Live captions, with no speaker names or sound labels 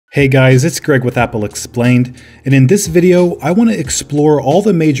Hey guys, it's Greg with Apple Explained, and in this video, I want to explore all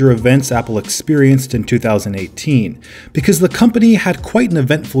the major events Apple experienced in 2018, because the company had quite an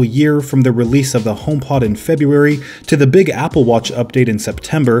eventful year from the release of the HomePod in February to the big Apple Watch update in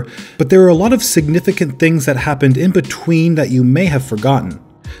September, but there are a lot of significant things that happened in between that you may have forgotten.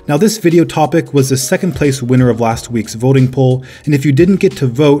 Now, this video topic was the second place winner of last week's voting poll, and if you didn't get to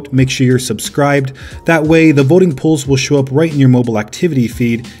vote, make sure you're subscribed. That way, the voting polls will show up right in your mobile activity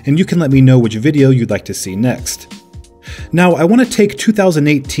feed, and you can let me know which video you'd like to see next. Now, I want to take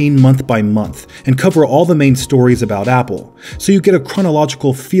 2018 month by month and cover all the main stories about Apple, so you get a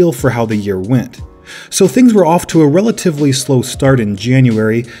chronological feel for how the year went. So things were off to a relatively slow start in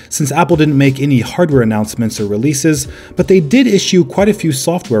January, since Apple didn't make any hardware announcements or releases, but they did issue quite a few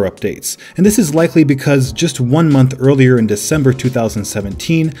software updates, and this is likely because just 1 month earlier in December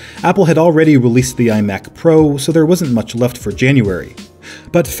 2017, Apple had already released the iMac Pro, so there wasn't much left for January.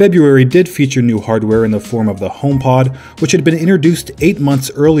 But February did feature new hardware in the form of the HomePod, which had been introduced 8 months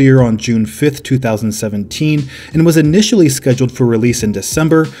earlier on June 5, 2017, and was initially scheduled for release in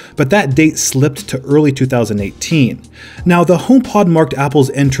December, but that date slipped to early 2018. Now, the HomePod marked Apple's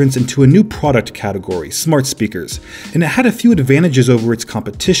entrance into a new product category, smart speakers, and it had a few advantages over its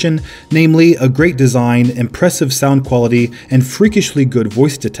competition, namely a great design, impressive sound quality, and freakishly good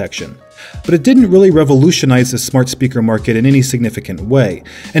voice detection. But it didn't really revolutionize the smart speaker market in any significant way,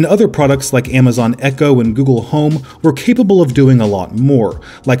 and other products like Amazon Echo and Google Home were capable of doing a lot more,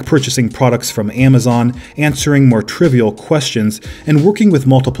 like purchasing products from Amazon, answering more trivial questions, and working with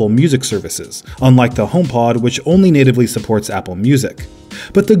multiple music services, unlike the HomePod, which only natively supports Apple Music.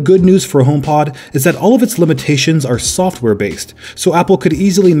 But the good news for HomePod is that all of its limitations are software-based, so Apple could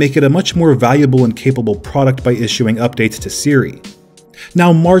easily make it a much more valuable and capable product by issuing updates to Siri.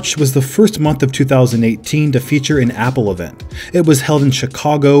 Now, March was the first month of 2018 to feature an Apple event. It was held in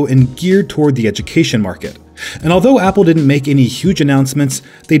Chicago and geared toward the education market. And although Apple didn't make any huge announcements,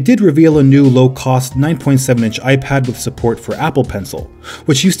 they did reveal a new low-cost 9.7-inch iPad with support for Apple Pencil,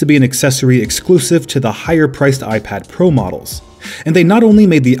 which used to be an accessory exclusive to the higher-priced iPad Pro models. And they not only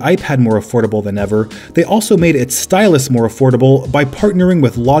made the iPad more affordable than ever, they also made its stylus more affordable by partnering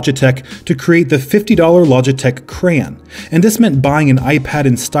with Logitech to create the $50 Logitech Crayon. And this meant buying an iPad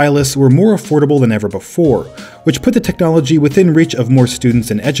and stylus were more affordable than ever before, which put the technology within reach of more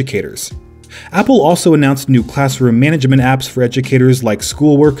students and educators. Apple also announced new classroom management apps for educators like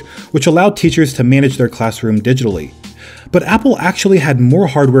Schoolwork, which allowed teachers to manage their classroom digitally. But Apple actually had more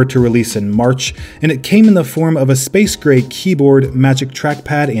hardware to release in March, and it came in the form of a space gray keyboard, Magic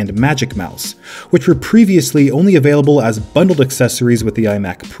Trackpad, and Magic Mouse, which were previously only available as bundled accessories with the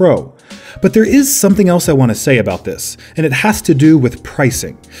iMac Pro. But there is something else I want to say about this, and it has to do with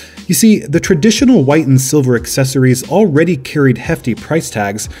pricing. You see, the traditional white and silver accessories already carried hefty price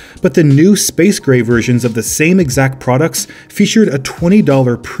tags, but the new space gray versions of the same exact products featured a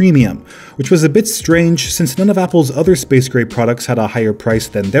 $20 premium, which was a bit strange since none of Apple's other space gray products had a higher price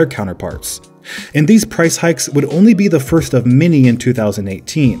than their counterparts. And these price hikes would only be the first of many in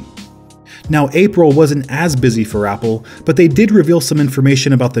 2018. Now, April wasn't as busy for Apple, but they did reveal some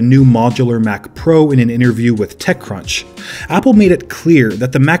information about the new modular Mac Pro in an interview with TechCrunch. Apple made it clear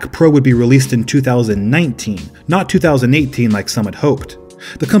that the Mac Pro would be released in 2019, not 2018 like some had hoped.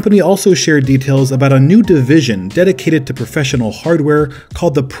 The company also shared details about a new division dedicated to professional hardware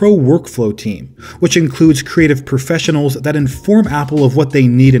called the Pro Workflow Team, which includes creative professionals that inform Apple of what they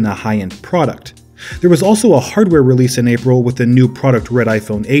need in a high-end product. There was also a hardware release in April with the new product Red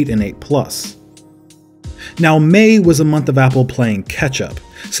iPhone 8 and 8 Plus. Now, May was a month of Apple playing catch-up,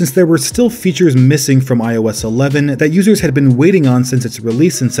 since there were still features missing from iOS 11 that users had been waiting on since its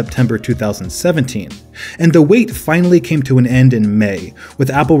release in September 2017. And the wait finally came to an end in May,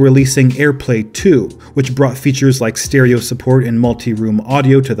 with Apple releasing AirPlay 2, which brought features like stereo support and multi-room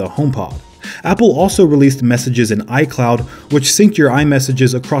audio to the HomePod. Apple also released Messages in iCloud, which synced your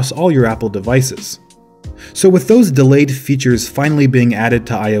iMessages across all your Apple devices. So with those delayed features finally being added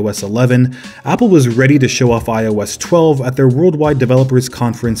to iOS 11, Apple was ready to show off iOS 12 at their Worldwide Developers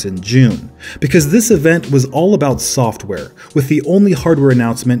Conference in June, because this event was all about software, with the only hardware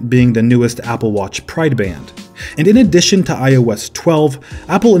announcement being the newest Apple Watch Pride Band. And in addition to iOS 12,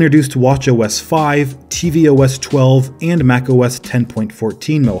 Apple introduced watchOS 5, tvOS 12, and macOS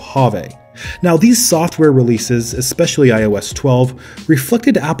 10.14 Mojave. Now, these software releases, especially iOS 12,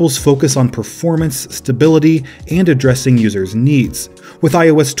 reflected Apple's focus on performance, stability, and addressing users' needs, with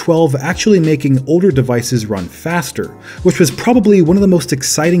iOS 12 actually making older devices run faster, which was probably one of the most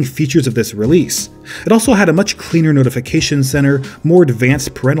exciting features of this release. It also had a much cleaner notification center, more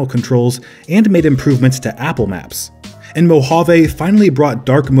advanced parental controls, and made improvements to Apple Maps. and Mojave finally brought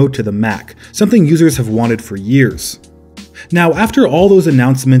dark mode to the Mac, something users have wanted for years. Now, after all those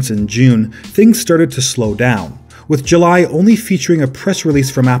announcements in June, things started to slow down, with July only featuring a press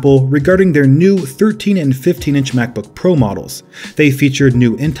release from Apple regarding their new 13 and 15-inch MacBook Pro models. They featured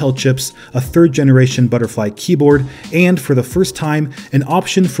new Intel chips, a 3rd generation Butterfly keyboard, and for the first time, an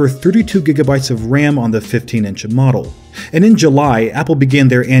option for 32GB of RAM on the 15-inch model. And in July, Apple began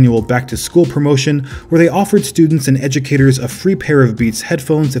their annual back-to-school promotion where they offered students and educators a free pair of Beats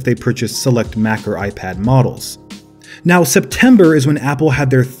headphones if they purchased select Mac or iPad models. Now, September is when Apple had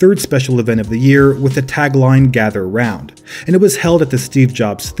their 3rd special event of the year with the tagline "Gather Round," and it was held at the Steve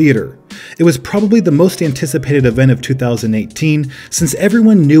Jobs Theater. It was probably the most anticipated event of 2018 since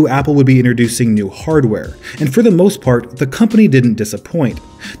everyone knew Apple would be introducing new hardware, and for the most part, the company didn't disappoint.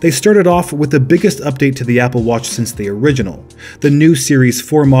 They started off with the biggest update to the Apple Watch since the original. The new Series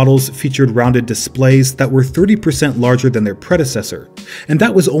 4 models featured rounded displays that were 30% larger than their predecessor. And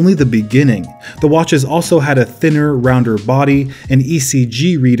that was only the beginning. The watches also had a thinner, rounder body, an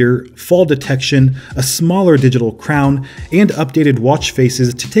ECG reader, fall detection, a smaller digital crown, and updated watch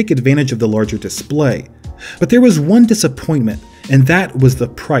faces to take advantage of the larger display. But there was one disappointment, and that was the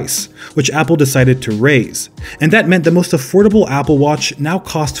price, which Apple decided to raise. And that meant the most affordable Apple Watch now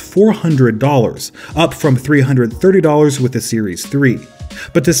cost $400, up from $330 with the Series 3.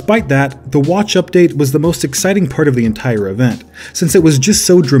 But despite that, the watch update was the most exciting part of the entire event, since it was just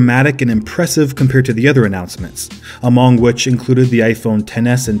so dramatic and impressive compared to the other announcements, among which included the iPhone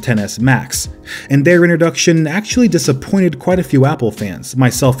XS and XS Max. And their introduction actually disappointed quite a few Apple fans,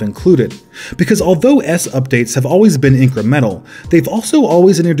 myself included, because although S updates have always been incremental, they've also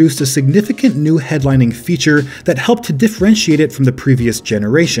always introduced a significant new headlining feature that helped to differentiate it from the previous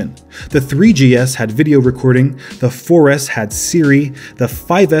generation. The 3GS had video recording, the 4S had Siri, the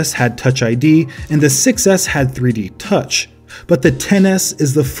 5S had Touch ID, and the 6S had 3D Touch. But the XS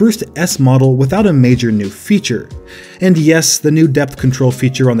is the first S model without a major new feature. And yes, the new depth control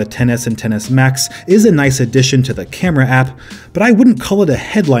feature on the XS and XS Max is a nice addition to the camera app, but I wouldn't call it a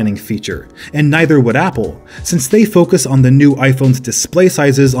headlining feature, and neither would Apple, since they focus on the new iPhone's display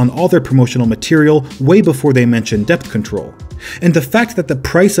sizes on all their promotional material way before they mention depth control. And the fact that the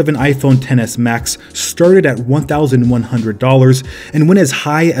price of an iPhone XS Max started at $1,100 and went as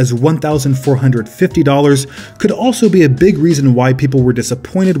high as $1,450 could also be a big reason why people were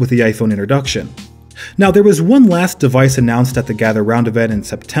disappointed with the iPhone introduction. Now, there was one last device announced at the Gather Round event in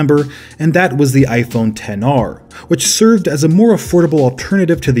September, and that was the iPhone XR, which served as a more affordable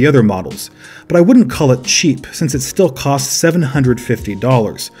alternative to the other models. But I wouldn't call it cheap, since it still costs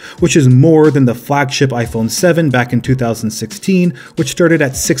 $750, which is more than the flagship iPhone 7 back in 2016, which started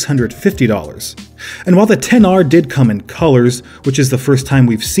at $650. And while the XR did come in colors, which is the first time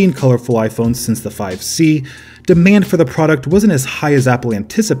we've seen colorful iPhones since the 5C, demand for the product wasn't as high as Apple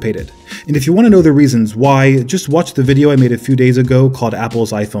anticipated. And if you want to know the reasons why, just watch the video I made a few days ago called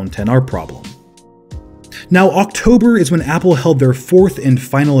Apple's iPhone XR Problem. Now, October is when Apple held their 4th and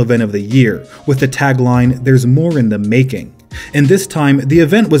final event of the year, with the tagline, "There's more in the making." And this time, the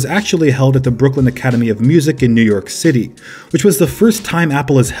event was actually held at the Brooklyn Academy of Music in New York City, which was the first time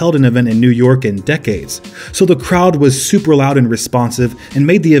Apple has held an event in New York in decades. So the crowd was super loud and responsive and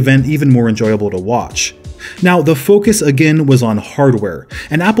made the event even more enjoyable to watch. Now, the focus again was on hardware,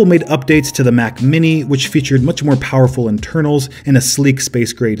 and Apple made updates to the Mac Mini, which featured much more powerful internals and a sleek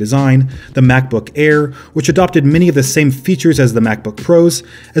space gray design, the MacBook Air, which adopted many of the same features as the MacBook Pros,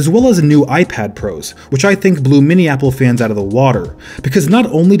 as well as new iPad Pros, which I think blew many Apple fans out of the water, because not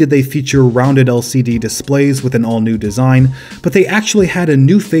only did they feature rounded LCD displays with an all-new design, but they actually had a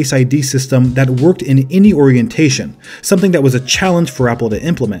new Face ID system that worked in any orientation, something that was a challenge for Apple to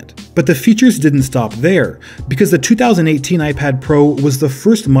implement. But the features didn't stop there, because the 2018 iPad Pro was the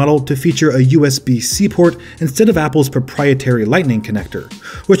first model to feature a USB-C port instead of Apple's proprietary Lightning connector,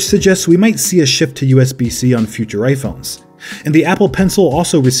 which suggests we might see a shift to USB-C on future iPhones. And the Apple Pencil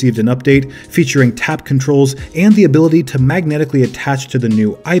also received an update featuring tap controls and the ability to magnetically attach to the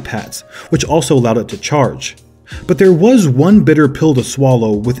new iPads, which also allowed it to charge. But there was one bitter pill to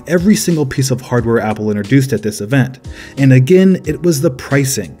swallow with every single piece of hardware Apple introduced at this event, and again, it was the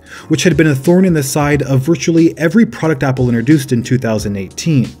pricing, which had been a thorn in the side of virtually every product Apple introduced in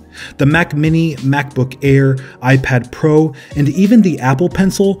 2018. The Mac Mini, MacBook Air, iPad Pro, and even the Apple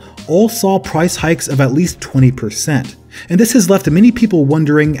Pencil all saw price hikes of at least 20%. And this has left many people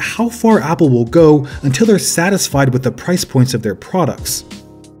wondering how far Apple will go until they're satisfied with the price points of their products.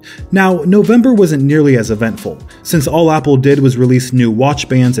 Now, November wasn't nearly as eventful, since all Apple did was release new watch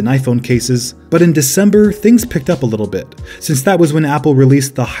bands and iPhone cases, but in December, things picked up a little bit, since that was when Apple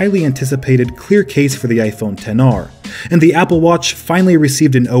released the highly anticipated clear case for the iPhone XR, And the Apple Watch finally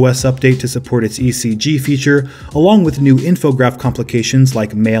received an OS update to support its ECG feature, along with new infograph complications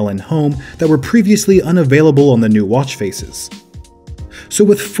like Mail and Home that were previously unavailable on the new watch faces. So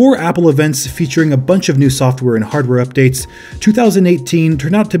with 4 Apple events featuring a bunch of new software and hardware updates, 2018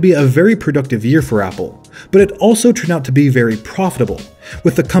 turned out to be a very productive year for Apple, but it also turned out to be very profitable,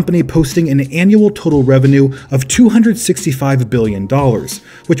 with the company posting an annual total revenue of $265 billion,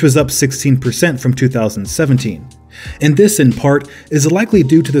 which was up 16% from 2017. And this, in part, is likely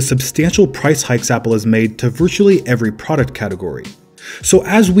due to the substantial price hikes Apple has made to virtually every product category. So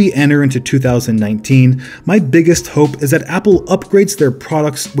as we enter into 2019, my biggest hope is that Apple upgrades their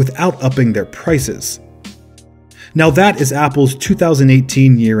products without upping their prices. Now that is Apple's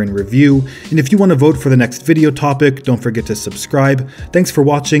 2018 year in review, and if you want to vote for the next video topic, don't forget to subscribe. Thanks for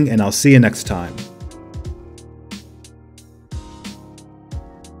watching, and I'll see you next time.